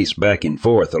to pace back and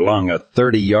forth along a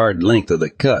 30-yard length of the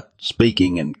cut,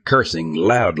 speaking and cursing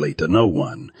loudly to no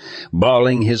one,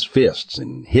 balling his fists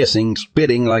and hissing,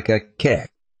 spitting like a cat.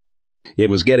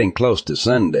 It was getting close to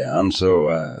sundown, so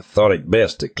I thought it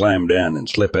best to climb down and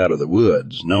slip out of the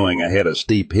woods, knowing I had a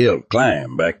steep hill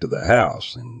climb back to the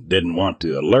house and didn't want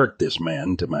to alert this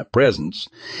man to my presence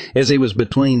as he was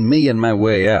between me and my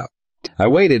way out. I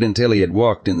waited until he had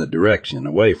walked in the direction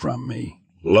away from me,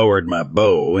 lowered my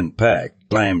bow and pack,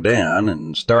 climbed down,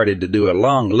 and started to do a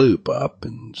long loop up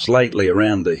and slightly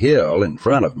around the hill in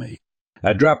front of me.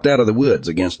 I dropped out of the woods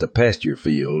against a pasture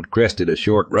field, crested a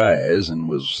short rise, and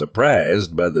was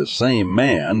surprised by the same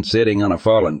man sitting on a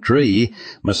fallen tree,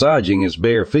 massaging his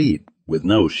bare feet, with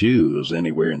no shoes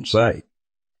anywhere in sight.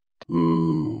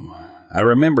 I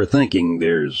remember thinking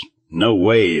there's no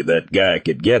way that guy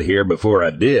could get here before I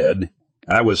did.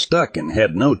 I was stuck and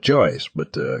had no choice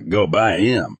but to go by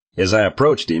him. As I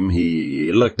approached him,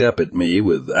 he looked up at me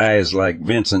with eyes like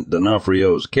Vincent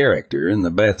D'Onofrio's character in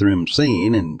the bathroom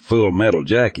scene in Full Metal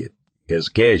Jacket. As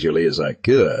casually as I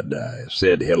could, I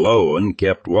said hello and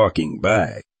kept walking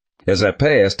by. As I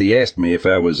passed, he asked me if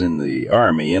I was in the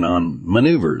Army and on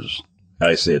maneuvers.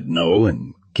 I said no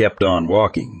and kept on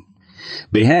walking.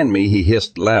 Behind me, he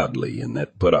hissed loudly, and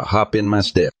that put a hop in my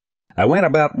step. I went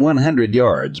about 100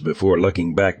 yards before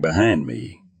looking back behind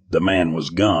me. The man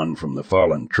was gone from the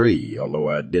fallen tree, although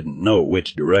I didn't know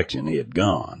which direction he had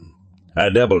gone. I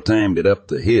double-timed it up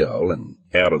the hill and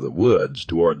out of the woods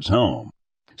towards home.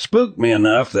 Spooked me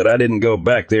enough that I didn't go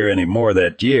back there any more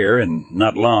that year, and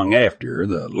not long after,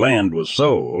 the land was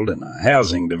sold and a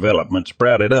housing development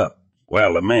sprouted up.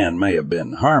 While the man may have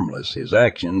been harmless, his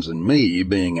actions and me,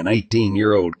 being an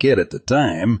 18-year-old kid at the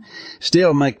time,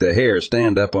 still make the hair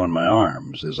stand up on my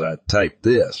arms as I type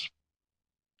this.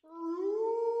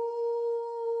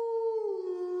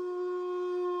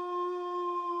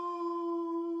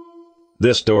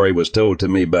 This story was told to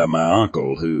me by my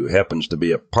uncle, who happens to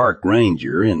be a park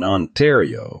ranger in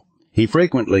Ontario. He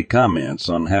frequently comments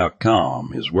on how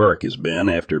calm his work has been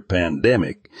after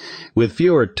pandemic, with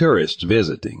fewer tourists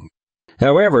visiting.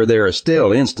 However, there are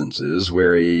still instances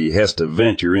where he has to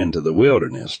venture into the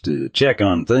wilderness to check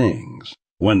on things.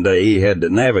 One day he had to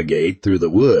navigate through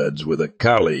the woods with a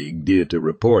colleague due to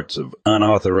reports of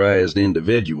unauthorized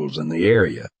individuals in the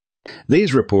area.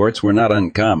 These reports were not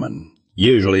uncommon,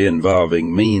 usually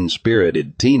involving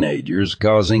mean-spirited teenagers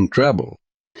causing trouble.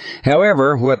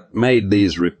 However, what made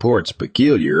these reports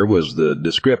peculiar was the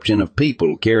description of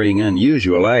people carrying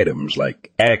unusual items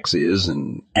like axes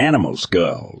and animal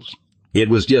skulls. It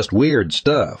was just weird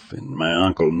stuff, and my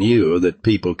uncle knew that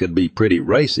people could be pretty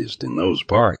racist in those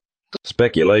parts.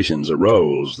 Speculations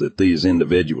arose that these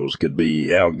individuals could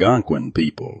be Algonquin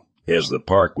people, as the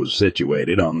park was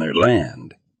situated on their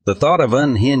land. The thought of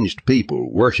unhinged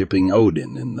people worshipping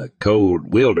Odin in the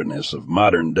cold wilderness of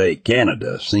modern-day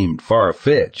Canada seemed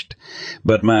far-fetched,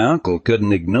 but my uncle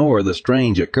couldn't ignore the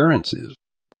strange occurrences.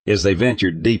 As they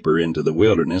ventured deeper into the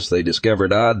wilderness, they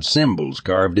discovered odd symbols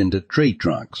carved into tree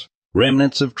trunks,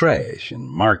 remnants of trash, and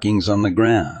markings on the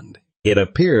ground. It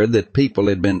appeared that people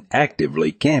had been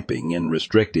actively camping in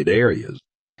restricted areas.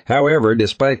 However,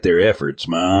 despite their efforts,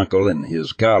 my uncle and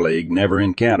his colleague never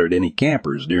encountered any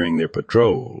campers during their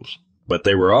patrols. But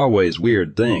there were always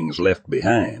weird things left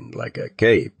behind, like a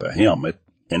cape, a helmet,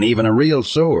 and even a real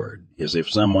sword, as if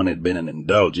someone had been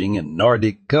indulging in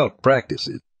Nordic cult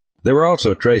practices. There were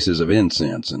also traces of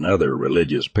incense and other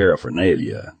religious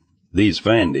paraphernalia. These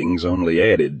findings only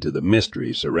added to the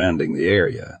mystery surrounding the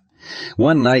area.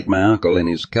 One night my uncle and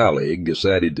his colleague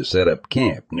decided to set up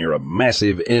camp near a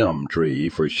massive elm tree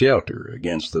for shelter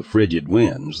against the frigid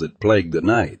winds that plagued the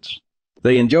nights.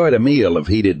 They enjoyed a meal of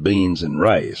heated beans and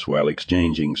rice while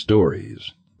exchanging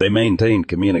stories. They maintained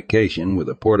communication with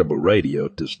a portable radio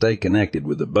to stay connected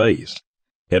with the base.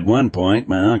 At one point,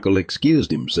 my uncle excused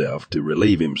himself to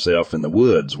relieve himself in the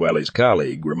woods while his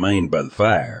colleague remained by the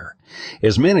fire.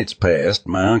 As minutes passed,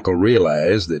 my uncle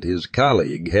realized that his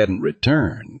colleague hadn't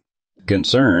returned.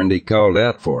 Concerned, he called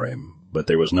out for him, but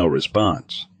there was no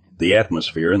response. The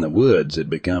atmosphere in the woods had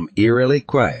become eerily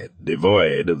quiet,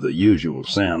 devoid of the usual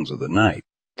sounds of the night.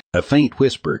 A faint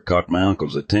whisper caught my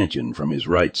uncle's attention from his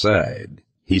right side.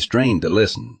 He strained to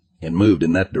listen, and moved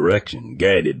in that direction,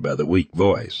 guided by the weak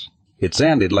voice. It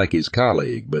sounded like his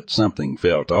colleague, but something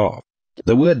felt off.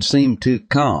 The woods seemed too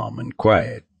calm and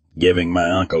quiet, giving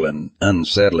my uncle an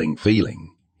unsettling feeling.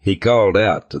 He called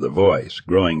out to the voice,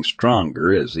 growing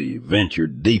stronger as he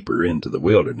ventured deeper into the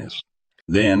wilderness.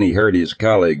 Then he heard his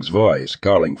colleague's voice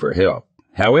calling for help.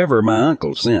 However, my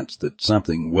uncle sensed that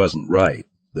something wasn't right.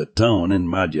 The tone and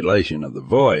modulation of the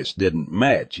voice didn't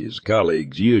match his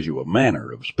colleague's usual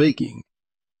manner of speaking.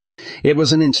 It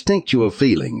was an instinctual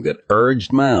feeling that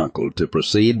urged my uncle to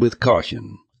proceed with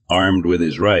caution. Armed with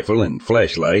his rifle and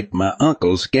flashlight, my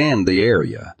uncle scanned the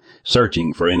area,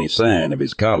 searching for any sign of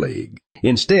his colleague.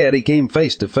 Instead, he came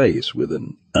face to face with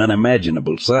an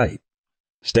unimaginable sight.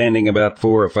 Standing about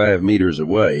 4 or 5 meters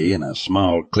away, in a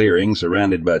small clearing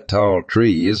surrounded by tall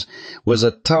trees, was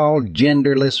a tall,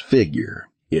 genderless figure.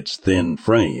 Its thin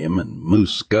frame and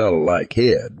moose skull-like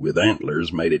head with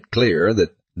antlers made it clear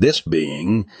that this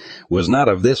being was not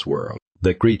of this world.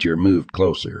 The creature moved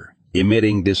closer,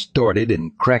 emitting distorted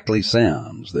and crackly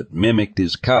sounds that mimicked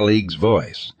his colleague's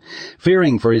voice.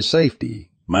 Fearing for his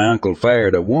safety, my uncle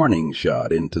fired a warning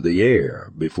shot into the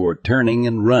air before turning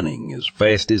and running as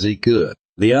fast as he could.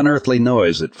 The unearthly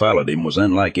noise that followed him was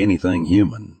unlike anything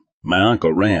human. My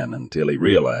uncle ran until he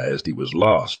realized he was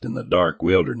lost in the dark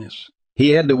wilderness.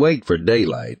 He had to wait for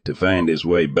daylight to find his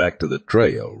way back to the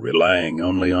trail, relying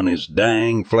only on his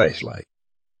dying flashlight.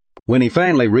 When he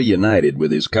finally reunited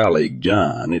with his colleague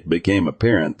John, it became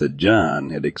apparent that John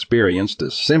had experienced a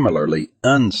similarly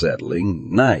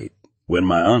unsettling night. When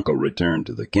my uncle returned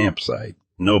to the campsite,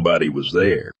 nobody was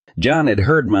there. John had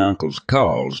heard my uncle's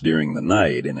calls during the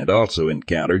night and had also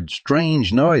encountered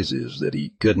strange noises that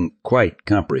he couldn't quite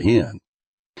comprehend.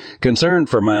 Concerned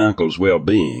for my uncle's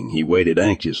well-being, he waited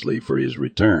anxiously for his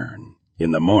return.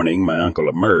 In the morning, my uncle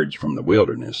emerged from the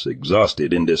wilderness,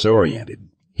 exhausted and disoriented.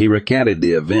 He recounted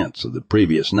the events of the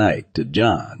previous night to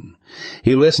John.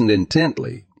 He listened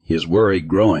intently, his worry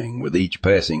growing with each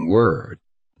passing word.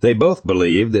 They both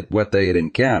believed that what they had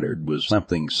encountered was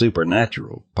something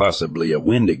supernatural, possibly a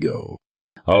Wendigo.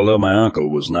 Although my uncle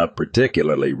was not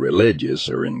particularly religious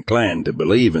or inclined to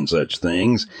believe in such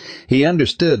things, he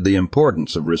understood the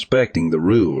importance of respecting the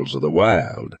rules of the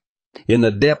wild. In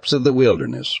the depths of the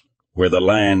wilderness, where the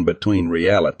line between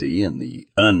reality and the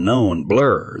unknown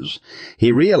blurs,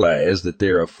 he realized that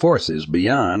there are forces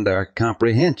beyond our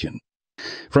comprehension.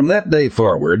 From that day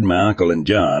forward, my uncle and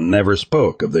John never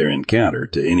spoke of their encounter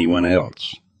to anyone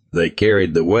else. They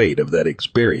carried the weight of that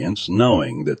experience,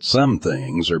 knowing that some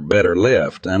things are better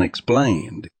left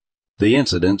unexplained. The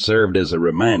incident served as a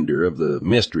reminder of the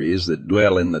mysteries that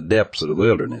dwell in the depths of the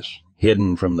wilderness,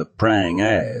 hidden from the prying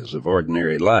eyes of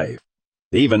ordinary life.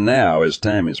 Even now, as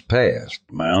time has passed,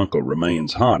 my uncle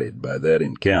remains haunted by that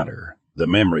encounter. The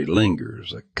memory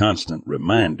lingers, a constant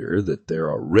reminder that there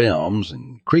are realms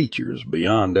and creatures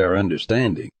beyond our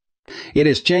understanding. It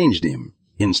has changed him,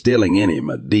 instilling in him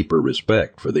a deeper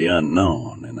respect for the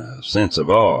unknown and a sense of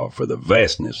awe for the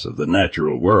vastness of the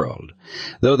natural world.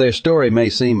 Though their story may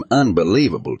seem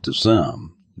unbelievable to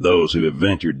some, those who have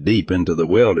ventured deep into the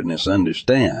wilderness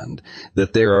understand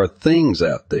that there are things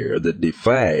out there that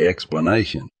defy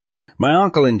explanation. My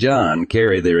uncle and John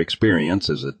carry their experience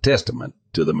as a testament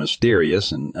to the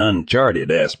mysterious and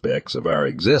uncharted aspects of our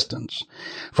existence,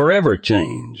 forever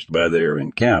changed by their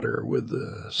encounter with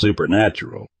the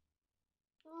supernatural.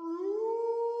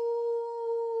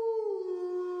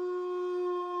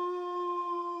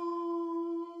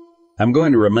 I'm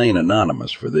going to remain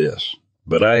anonymous for this,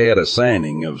 but I had a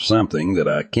signing of something that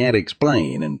I can't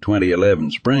explain in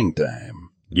 2011 springtime.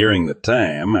 During the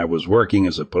time, I was working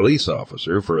as a police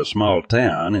officer for a small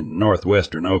town in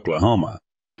northwestern Oklahoma.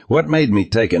 What made me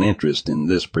take an interest in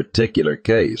this particular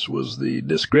case was the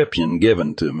description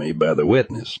given to me by the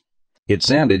witness. It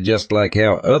sounded just like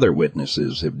how other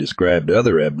witnesses have described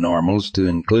other abnormals to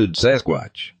include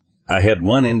Sasquatch. I had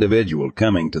one individual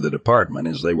coming to the department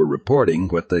as they were reporting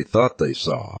what they thought they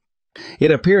saw.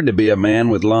 It appeared to be a man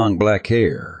with long black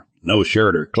hair, no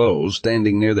shirt or clothes,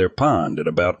 standing near their pond at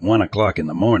about 1 o'clock in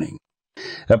the morning.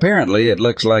 Apparently, it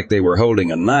looks like they were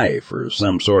holding a knife or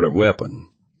some sort of weapon.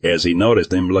 As he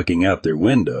noticed them looking out their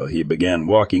window, he began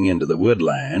walking into the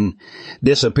woodline,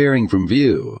 disappearing from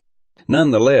view,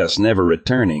 nonetheless never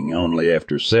returning only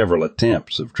after several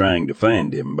attempts of trying to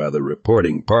find him by the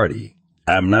reporting party.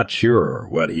 I'm not sure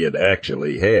what he had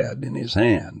actually had in his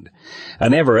hand. I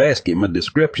never asked him a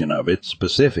description of it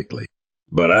specifically,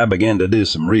 but I began to do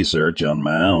some research on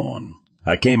my own.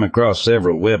 I came across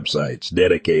several websites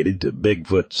dedicated to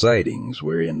Bigfoot sightings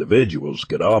where individuals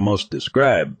could almost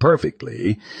describe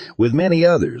perfectly with many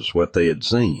others what they had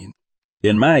seen.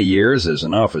 In my years as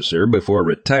an officer before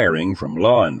retiring from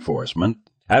law enforcement,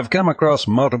 I've come across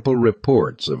multiple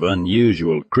reports of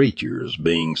unusual creatures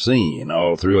being seen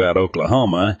all throughout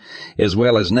Oklahoma as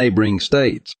well as neighboring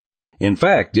states. In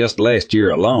fact, just last year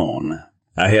alone,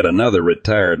 I had another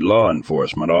retired law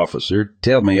enforcement officer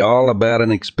tell me all about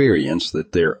an experience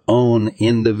that their own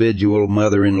individual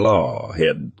mother-in-law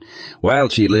had while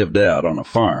she lived out on a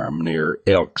farm near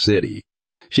Elk City.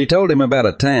 She told him about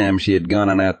a time she had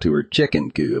gone out to her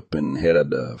chicken coop and had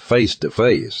a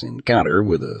face-to-face encounter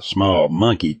with a small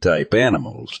monkey-type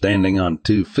animal standing on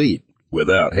 2 feet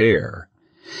without hair.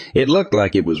 It looked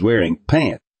like it was wearing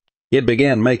pants. It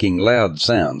began making loud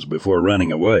sounds before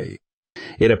running away.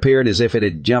 It appeared as if it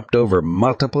had jumped over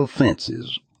multiple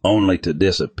fences, only to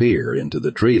disappear into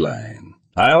the tree line.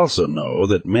 I also know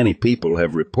that many people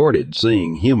have reported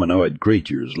seeing humanoid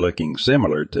creatures looking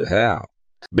similar to how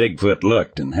Bigfoot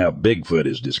looked and how Bigfoot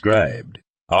is described,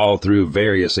 all through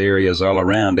various areas all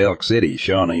around Elk City,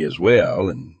 Shawnee as well,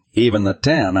 and even the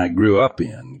town I grew up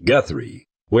in, Guthrie,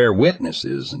 where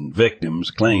witnesses and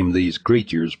victims claim these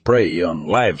creatures prey on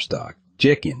livestock,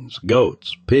 chickens,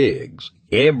 goats, pigs,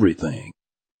 everything.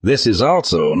 This is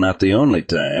also not the only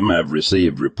time I've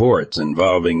received reports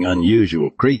involving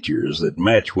unusual creatures that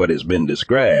match what has been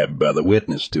described by the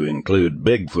witness to include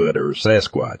Bigfoot or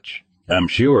Sasquatch. I'm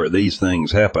sure these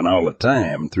things happen all the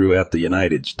time throughout the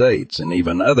United States and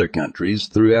even other countries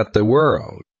throughout the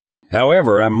world.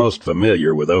 However, I'm most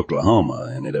familiar with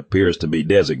Oklahoma, and it appears to be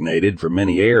designated for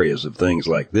many areas of things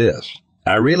like this.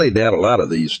 I really doubt a lot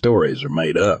of these stories are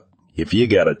made up. If you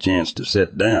got a chance to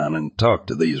sit down and talk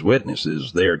to these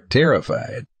witnesses, they're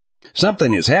terrified.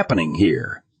 Something is happening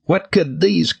here. What could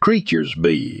these creatures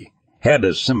be? How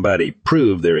does somebody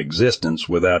prove their existence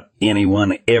without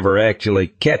anyone ever actually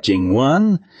catching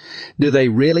one? Do they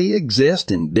really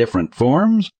exist in different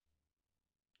forms?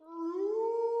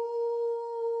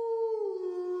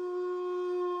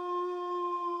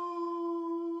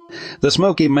 The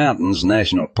Smoky Mountains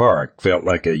National Park felt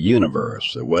like a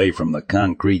universe away from the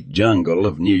concrete jungle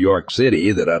of New York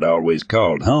City that I'd always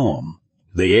called home.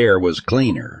 The air was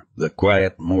cleaner, the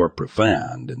quiet more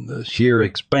profound, and the sheer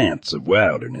expanse of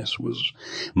wilderness was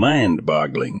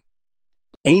mind-boggling.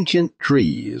 Ancient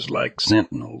trees like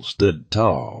sentinels stood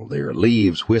tall, their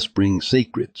leaves whispering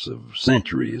secrets of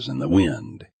centuries in the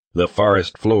wind. The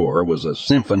forest floor was a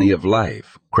symphony of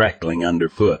life, crackling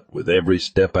underfoot with every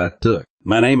step I took.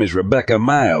 My name is Rebecca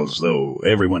Miles, though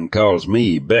everyone calls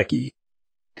me Becky.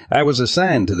 I was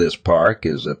assigned to this park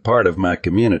as a part of my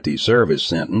community service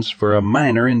sentence for a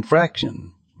minor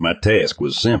infraction. My task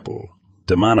was simple: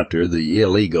 to monitor the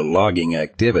illegal logging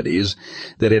activities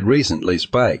that had recently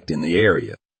spiked in the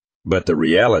area. But the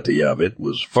reality of it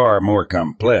was far more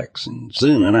complex, and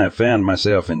soon I found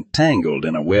myself entangled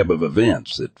in a web of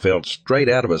events that felt straight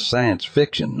out of a science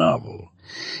fiction novel.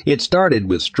 It started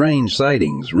with strange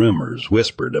sightings, rumors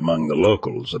whispered among the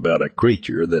locals about a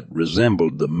creature that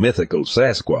resembled the mythical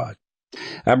Sasquatch.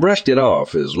 I brushed it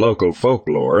off as local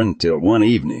folklore until one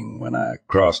evening when I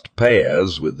crossed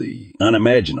paths with the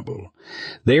unimaginable.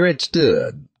 There it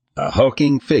stood, a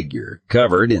hulking figure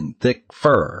covered in thick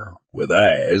fur, with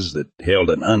eyes that held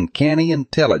an uncanny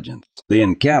intelligence. The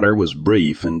encounter was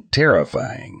brief and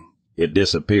terrifying. It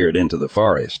disappeared into the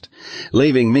forest,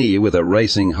 leaving me with a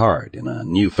racing heart and a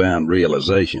newfound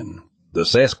realization. The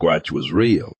Sasquatch was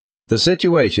real. The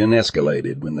situation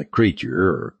escalated when the creature,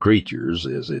 or creatures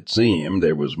as it seemed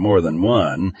there was more than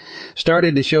one,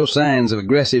 started to show signs of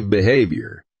aggressive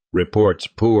behavior. Reports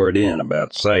poured in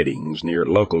about sightings near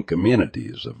local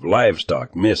communities of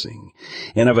livestock missing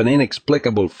and of an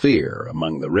inexplicable fear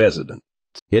among the residents.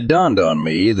 It dawned on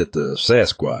me that the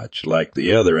Sasquatch, like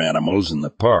the other animals in the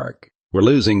park, were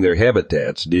losing their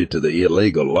habitats due to the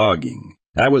illegal logging.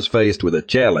 I was faced with a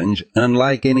challenge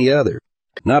unlike any other.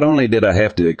 Not only did I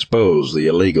have to expose the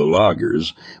illegal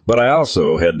loggers, but I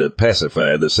also had to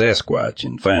pacify the Sasquatch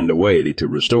and find a way to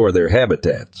restore their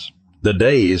habitats. The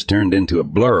days turned into a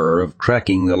blur of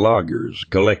tracking the loggers,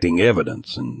 collecting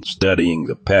evidence, and studying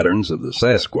the patterns of the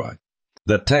Sasquatch.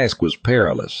 The task was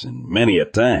perilous, and many a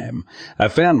time I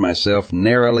found myself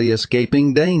narrowly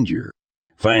escaping danger.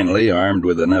 Finally, armed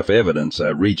with enough evidence, I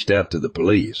reached out to the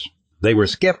police. They were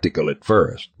skeptical at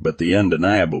first, but the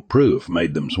undeniable proof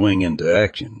made them swing into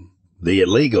action. The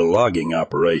illegal logging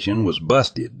operation was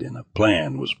busted, and a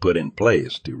plan was put in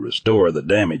place to restore the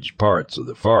damaged parts of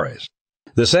the forest.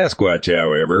 The Sasquatch,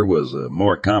 however, was a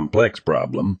more complex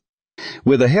problem.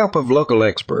 With the help of local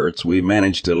experts, we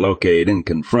managed to locate and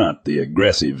confront the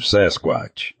aggressive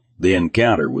Sasquatch. The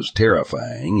encounter was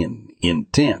terrifying and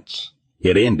intense.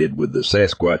 It ended with the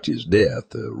Sasquatch's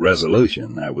death, a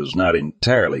resolution I was not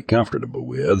entirely comfortable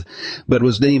with, but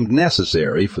was deemed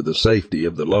necessary for the safety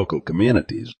of the local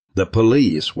communities. The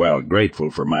police, while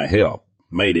grateful for my help,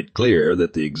 made it clear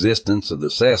that the existence of the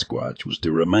Sasquatch was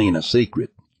to remain a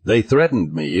secret. They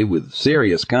threatened me with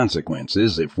serious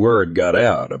consequences if word got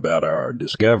out about our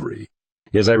discovery.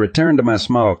 As I returned to my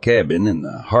small cabin in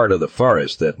the heart of the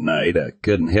forest that night, I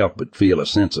couldn't help but feel a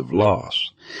sense of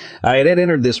loss. I had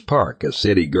entered this park a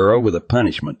city girl with a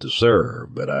punishment to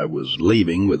serve, but I was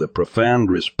leaving with a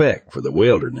profound respect for the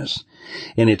wilderness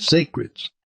and its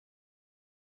secrets.